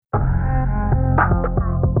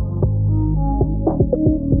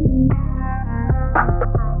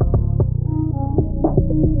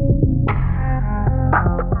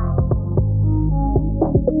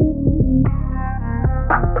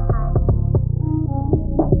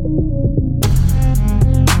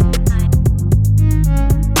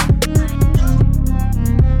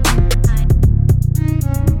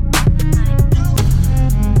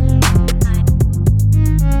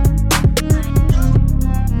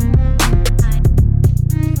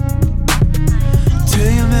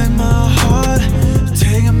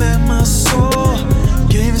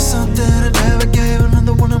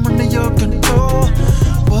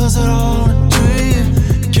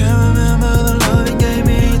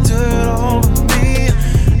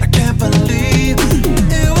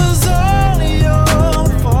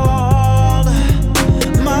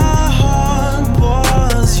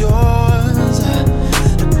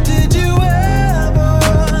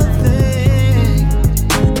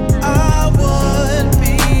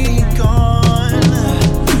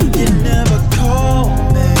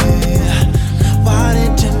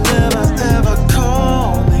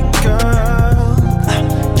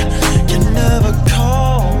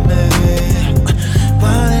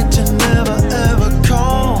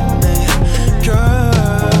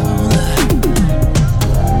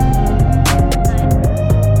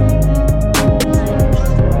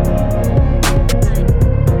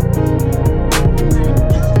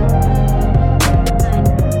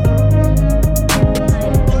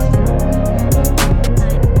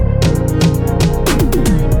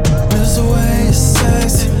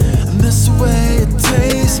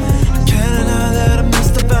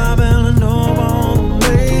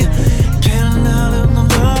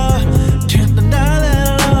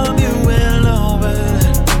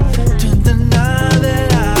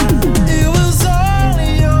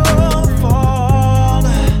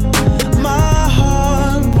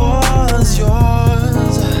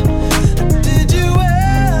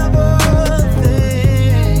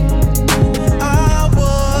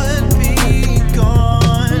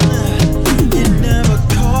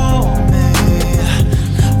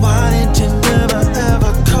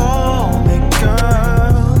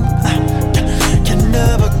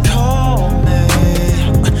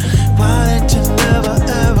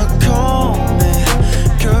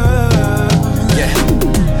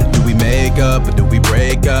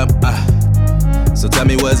tell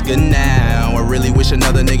me what's good now. I really wish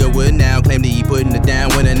another nigga would now claim that he putting it down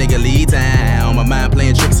when a nigga leave town. My mind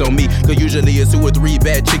playing tricks on me, cause usually it's 2 or 3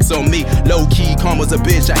 bad chicks on me. Low key, karma's a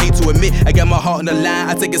bitch, I hate to admit. I got my heart on the line,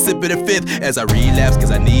 I take a sip of the 5th as I relapse, cause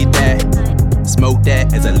I need that. Smoke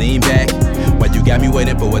that as I lean back. While you got me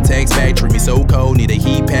waiting for a text back. Treat me so cold, need a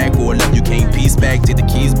heat pack. For a love you can't piece back. Take the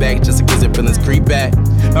keys back just in case your feelings creep back.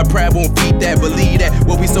 My pride won't feed that, believe that.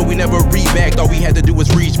 What we sold we never read back. All we had to do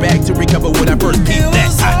was reach back to recover what I first